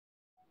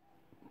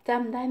จ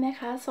ำได้ไหม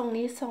คะทรง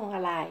นี้ทรงอ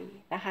ะไร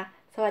นะคะ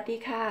สวัสดี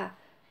ค่ะ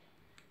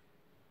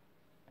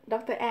ด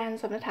ร.แอน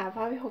สมณฐาภ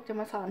าควิหกจะ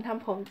มาสอนท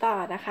ำผมต่อ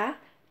นะคะ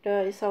โด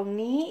ยทรง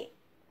นี้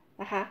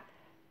นะคะ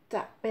จ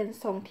ะเป็น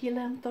ทรงที่เ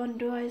ริ่มต้น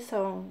ด้วยท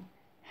รง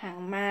หาง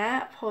ม้า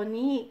โพ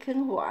นี่ครึ่ง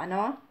หัวเน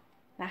าะ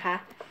นะคะ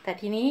แต่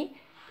ทีนี้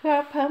เพื่อ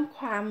เพิ่มค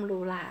วามหรู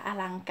หราอ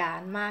ลังกา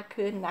รมาก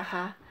ขึ้นนะค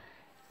ะ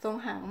ทรง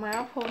หางม้า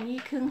โพนี่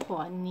ครึ่งหั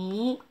ว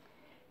นี้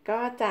ก็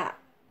จะ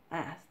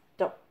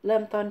จบเริ่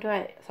มต้นด้ว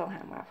ยทรงห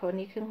างม้าโพ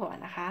นี่ครึ่งหัว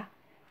นะคะ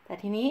แต่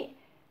ทีนี้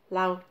เร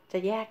าจะ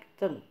แยก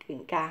ตรงกึ่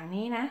งกลาง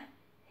นี้นะ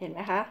เห็นไหม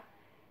คะ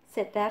เส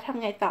ร็จแล้วท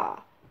ำไงต่อ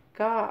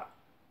ก็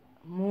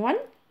ม้วน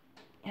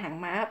หาง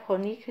ม้าโพ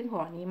นี่ครึ่ง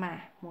หัวนี้มา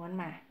ม้วน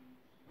มา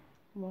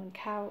ม้วน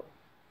เข้า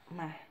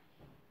มา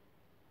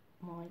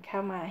ม้วนเข้า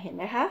มาเห็นไ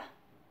หมคะ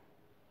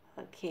โอ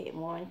เค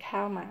ม้วนเข้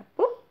ามา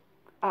ปุ๊บ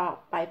ออก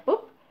ไปปุ๊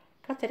บ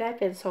ก็จะได้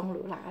เป็นทรงห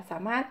รูหราสา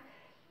มารถ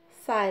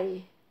ใส่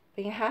เป็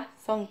นไงคะ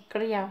ทรงเก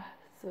ลียว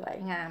สวย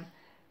งาม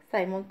ใส่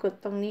มงกุฎ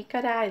ตรงนี้ก็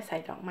ได้ใส่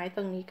ดอกไม้ต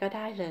รงนี้ก็ไ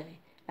ด้เลย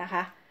นะค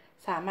ะ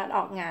สามารถอ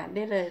อกงานไ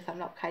ด้เลยสำ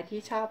หรับใครที่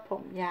ชอบผ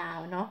มยาว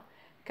เนาะ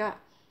ก็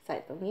ใส่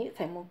ตรงนี้ใ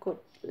ส่มงกุฎ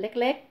เ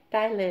ล็กๆไ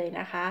ด้เลย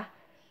นะคะ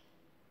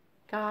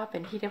ก็เป็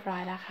นที่เรียบร้อ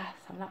ยแล้วค่ะ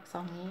สำหรับทร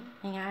งนี้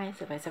ง่าย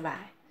ๆสบา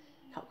ย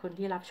ๆขอบคุณ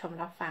ที่รับชม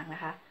รับฟังน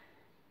ะคะ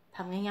ท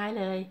ำง่ายๆ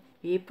เลย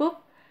หวีปุ๊บ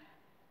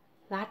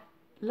รัด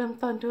เริ่ม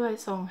ต้นด้วย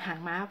ทรงหาง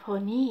ม้าโพ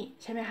นี่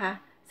ใช่ไหมคะ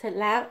เสร็จ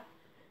แล้ว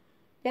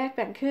แยกแ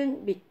บ่งครึ่ง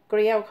บิดเก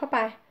ลียวเข้าไป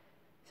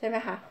ใช่ไหม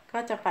คะก็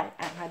จะไป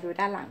มาดู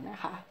ด้านหลังนะ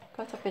คะ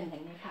ก็จะเป็นอย่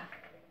างนี้ค่ะ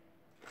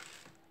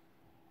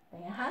อย่า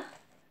งนี้คะ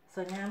ส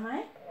วยงามไหม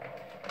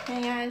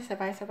ง่ายๆ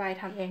สบาย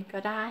ๆทำเองก็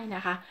ได้น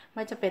ะคะไ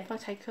ม่จำเป็นต้อง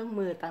ใช้เครื่อง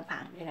มือต่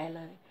างๆใดๆเ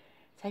ลย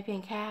ใช้เพีย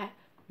งแค่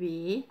หวี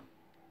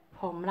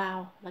ผมเรา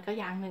แล้วก็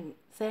ยาง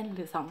1 เส้นห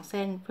รือ2 เ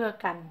ส้นเพื่อ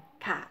กัน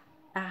ขาด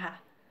นะคะ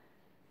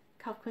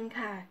ขอบคุณ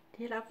ค่ะ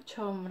ที่รับช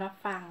มรับ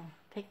ฟัง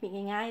เทคนิค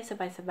ง่าย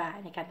ๆสบาย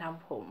ๆในการท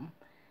ำผม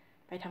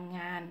ไปทำง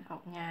านออ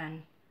กงาน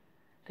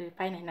หรือไป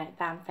ไหน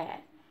ๆตามแต่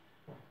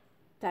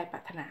ใจปรา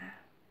รถนา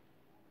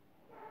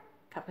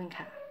ขอบคุณ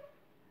ค่ะ